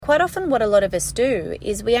quite often what a lot of us do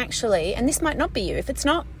is we actually, and this might not be you, if it's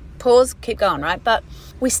not, pause, keep going, right? But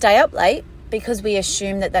we stay up late because we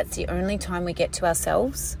assume that that's the only time we get to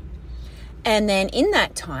ourselves. And then in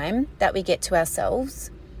that time that we get to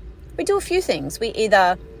ourselves, we do a few things. We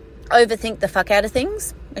either overthink the fuck out of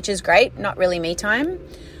things, which is great, not really me time.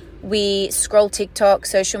 We scroll TikTok,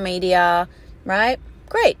 social media, right?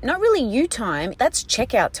 Great, not really you time. That's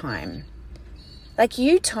checkout time. Like,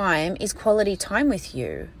 you time is quality time with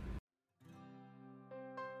you.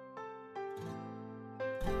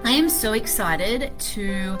 I am so excited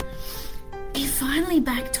to be finally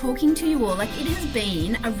back talking to you all. Like, it has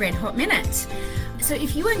been a red hot minute. So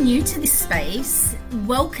if you are new to this space,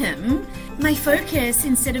 welcome. My focus,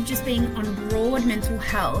 instead of just being on broad mental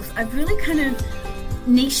health, I've really kind of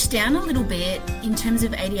niched down a little bit in terms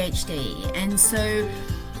of ADHD. And so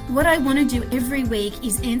what I want to do every week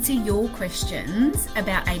is answer your questions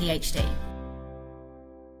about ADHD.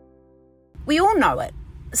 We all know it.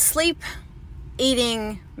 Sleep,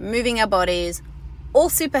 eating, moving our bodies, all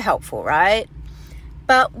super helpful, right?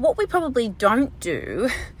 But what we probably don't do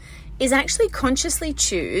is actually consciously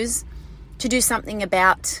choose to do something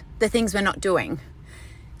about the things we're not doing.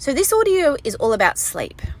 So this audio is all about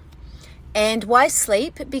sleep. And why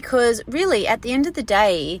sleep? Because really, at the end of the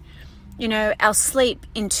day, you know, our sleep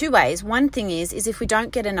in two ways. One thing is if we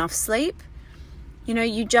don't get enough sleep, you know,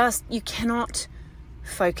 you cannot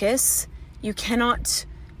focus, you cannot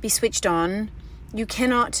be switched on, you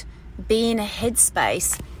cannot be in a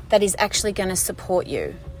headspace that is actually going to support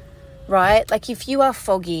you, right? Like, if you are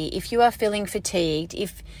foggy, if you are feeling fatigued,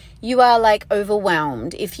 if you are like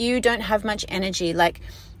overwhelmed, if you don't have much energy, like,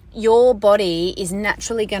 your body is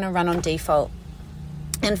naturally going to run on default.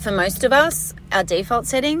 And for most of us, our default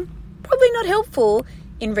setting, probably not helpful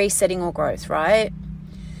in resetting or growth, right?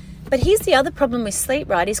 But here's the other problem with sleep,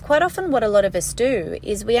 right, is quite often what a lot of us do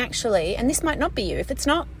is we actually, and this might not be you, if it's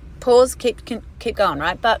not, pause, keep going,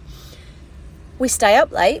 right? But we stay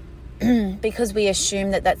up late because we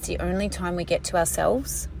assume that that's the only time we get to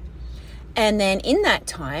ourselves. And then in that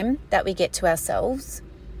time that we get to ourselves,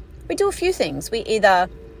 we do a few things. We either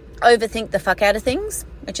overthink the fuck out of things,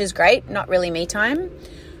 which is great, not really me time.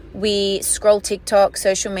 We scroll TikTok,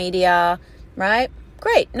 social media, right?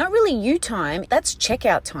 Great, not really you time. That's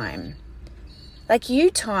checkout time. Like,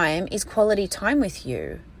 you time is quality time with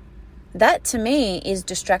you. That to me is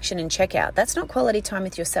distraction and checkout. That's not quality time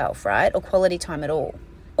with yourself, right? Or quality time at all.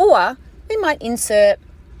 Or we might insert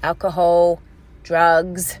alcohol,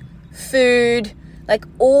 drugs, food, like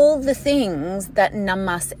all the things that numb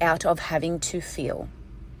us out of having to feel.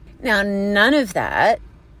 Now, none of that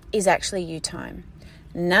is actually you time.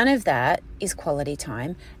 None of that is quality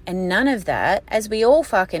time. And none of that, as we all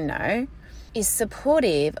fucking know, is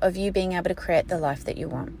supportive of you being able to create the life that you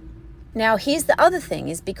want. Now, here's the other thing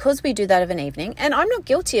is because we do that of an evening, and I'm not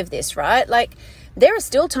guilty of this, right? Like, there are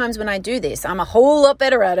still times when I do this. I'm a whole lot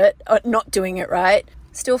better at it, at not doing it right.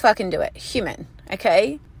 Still fucking do it. Human,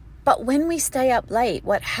 okay? But when we stay up late,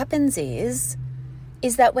 what happens is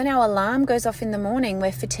that when our alarm goes off in the morning,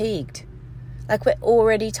 we're fatigued. Like, we're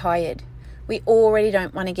already tired. We already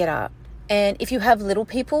don't want to get up. And if you have little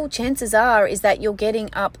people, chances are is that you're getting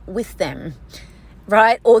up with them,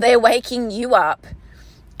 right? Or they're waking you up.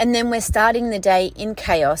 And then we're starting the day in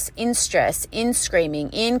chaos, in stress, in screaming,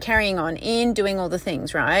 in carrying on, in doing all the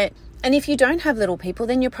things, right? And if you don't have little people,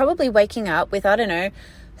 then you're probably waking up with,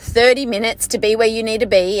 30 minutes to be where you need to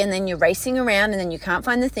be, and then you're racing around, and then you can't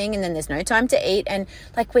find the thing, and then there's no time to eat, and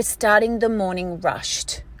like, we're starting the morning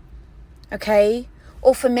rushed, okay?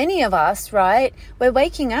 Or for many of us, right, we're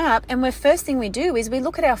waking up, and the first thing we do is we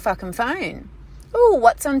look at our fucking phone. Oh,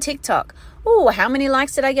 what's on TikTok? Oh, how many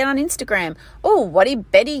likes did I get on Instagram? Oh, what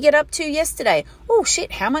did Betty get up to yesterday? Oh,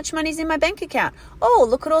 shit, how much money's in my bank account? Oh,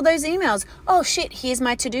 look at all those emails. Oh, shit, here's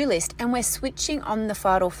my to-do list. And we're switching on the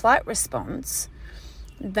fight or flight response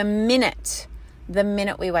the minute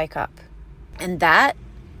we wake up. And that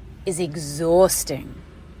is exhausting.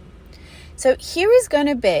 So here is going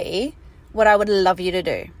to be what I would love you to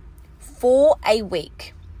do. For a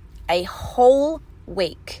week, a whole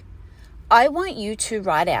week, I want you to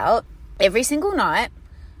write out every single night,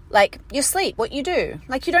 like, your sleep, what you do.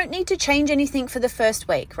 Like, you don't need to change anything for the first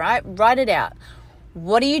week, right? Write it out.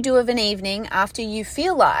 What do you do of an evening after you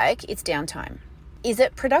feel like it's downtime? Is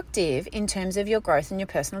it productive in terms of your growth and your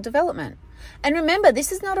personal development? And remember,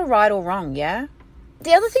 this is not a right or wrong, yeah?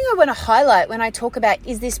 The other thing I want to highlight when I talk about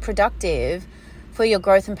is this productive for your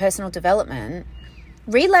growth and personal development,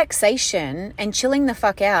 relaxation and chilling the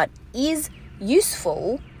fuck out is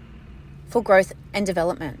useful for growth and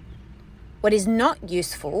development. What is not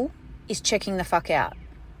useful is checking the fuck out.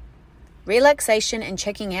 Relaxation and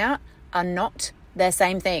checking out are not the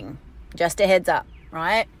same thing. Just a heads up,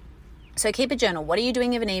 right? So keep a journal. What are you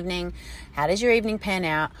doing of an evening? How does your evening pan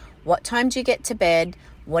out? What time do you get to bed?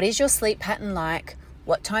 What is your sleep pattern like?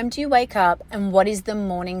 What time do you wake up? And what is the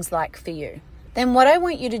mornings like for you? Then what I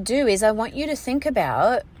want you to do is I want you to think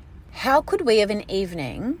about, how could we of an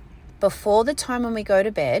evening before the time when we go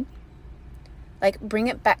to bed, like bring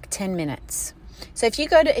it back 10 minutes. So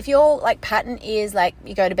if your like pattern is like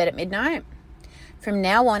you go to bed at midnight, from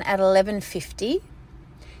now on at 11:50,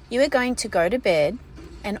 you are going to go to bed,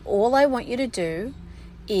 and all I want you to do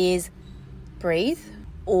is breathe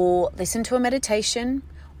or listen to a meditation,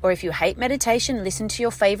 or if you hate meditation, listen to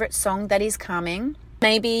your favorite song that is calming.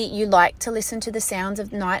 Maybe you like to listen to the sounds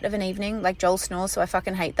of night of an evening, like Joel snores, so I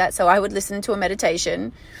fucking hate that. So I would listen to a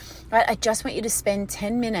meditation, right? I just want you to spend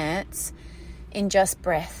 10 minutes in just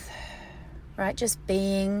breath, right? Just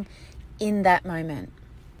being in that moment.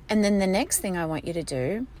 And then the next thing I want you to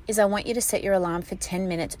do is I want you to set your alarm for 10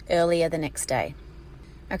 minutes earlier the next day.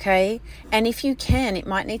 Okay? And if you can, it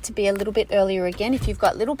might need to be a little bit earlier again. If you've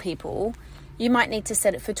got little people, you might need to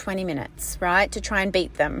set it for 20 minutes, right? To try and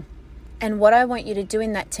beat them. And what I want you to do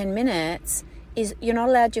in that 10 minutes is you're not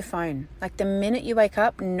allowed your phone. Like the minute you wake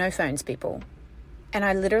up, no phones, people. And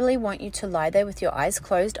I literally want you to lie there with your eyes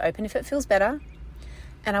closed, open if it feels better.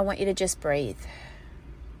 And I want you to just breathe.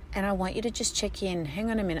 And I want you to just check in.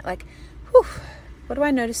 Hang on a minute. Like, whew, what do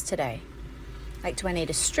I notice today? Like, do I need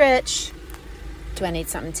a stretch? Do I need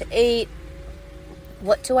something to eat?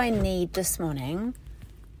 What do I need this morning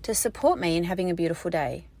to support me in having a beautiful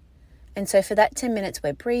day? And so for that 10 minutes,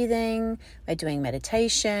 we're breathing, we're doing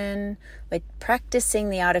meditation, we're practicing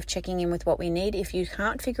the art of checking in with what we need. If you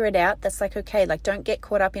can't figure it out, that's like, okay, like don't get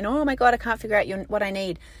caught up in, oh my God, I can't figure out what I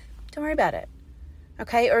need. Don't worry about it.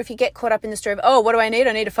 Okay. Or if you get caught up in the story of, oh, what do I need?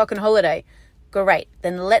 I need a fucking holiday. Great.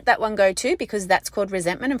 Then let that one go too, because that's called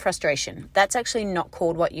resentment and frustration. That's actually not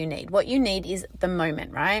called what you need. What you need is the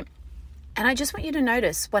moment, right? And I just want you to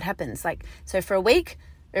notice what happens. Like, so for a week,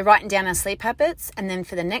 we're writing down our sleep habits, and then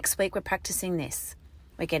for the next week, we're practicing this.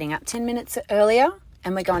 We're getting up 10 minutes earlier,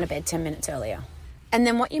 and we're going to bed 10 minutes earlier. And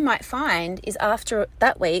then what you might find is after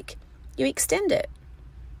that week, you extend it.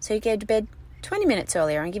 So you go to bed 20 minutes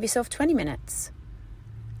earlier and give yourself 20 minutes.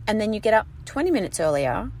 And then you get up 20 minutes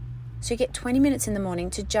earlier, so you get 20 minutes in the morning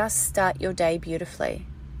to just start your day beautifully.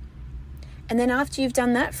 And then after you've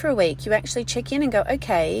done that for a week, you actually check in and go,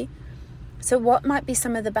 okay, so what might be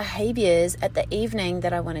some of the behaviors at the evening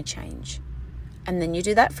that I want to change? And then you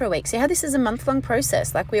do that for a week. See how this is a month-long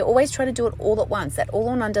process? Like we always try to do it all at once. That all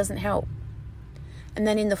or none doesn't help. And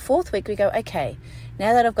then in the fourth week, we go, okay,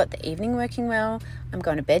 now that I've got the evening working well, I'm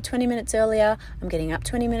going to bed 20 minutes earlier, I'm getting up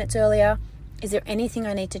 20 minutes earlier. Is there anything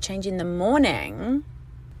I need to change in the morning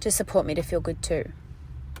to support me to feel good too?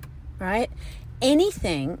 Right?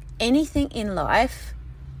 Anything in life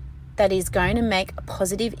that is going to make a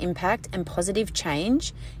positive impact and positive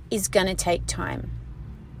change is going to take time,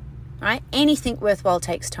 right? Anything worthwhile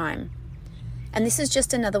takes time. And this is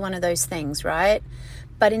just another one of those things, right?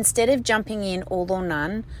 But instead of jumping in all or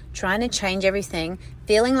none, trying to change everything,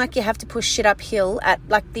 feeling like you have to push shit uphill at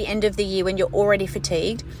like the end of the year when you're already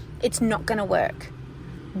fatigued, it's not going to work.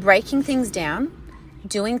 Breaking things down,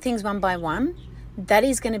 doing things one by one, that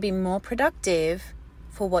is going to be more productive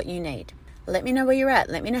for what you need. Let me know where you're at.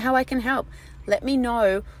 Let me know how I can help. Let me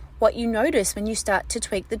know what you notice when you start to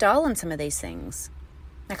tweak the dial on some of these things.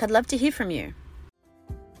 Like, I'd love to hear from you.